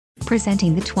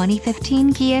Presenting the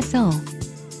 2015 Kia Soul.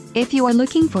 If you are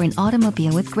looking for an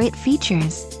automobile with great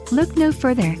features, look no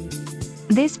further.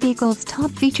 This vehicle's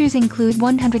top features include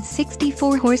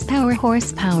 164 horsepower,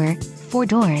 4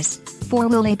 doors,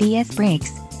 4-wheel ABS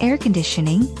brakes, air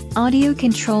conditioning, audio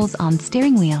controls on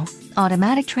steering wheel,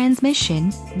 automatic transmission,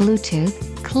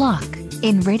 Bluetooth, clock,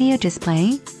 in-radio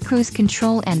display, cruise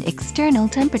control and external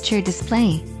temperature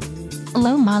display.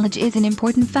 Low mileage is an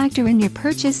important factor in your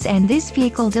purchase, and this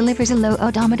vehicle delivers a low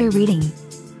odometer reading.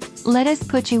 Let us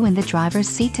put you in the driver's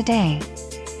seat today.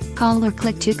 Call or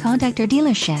click to contact our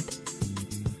dealership.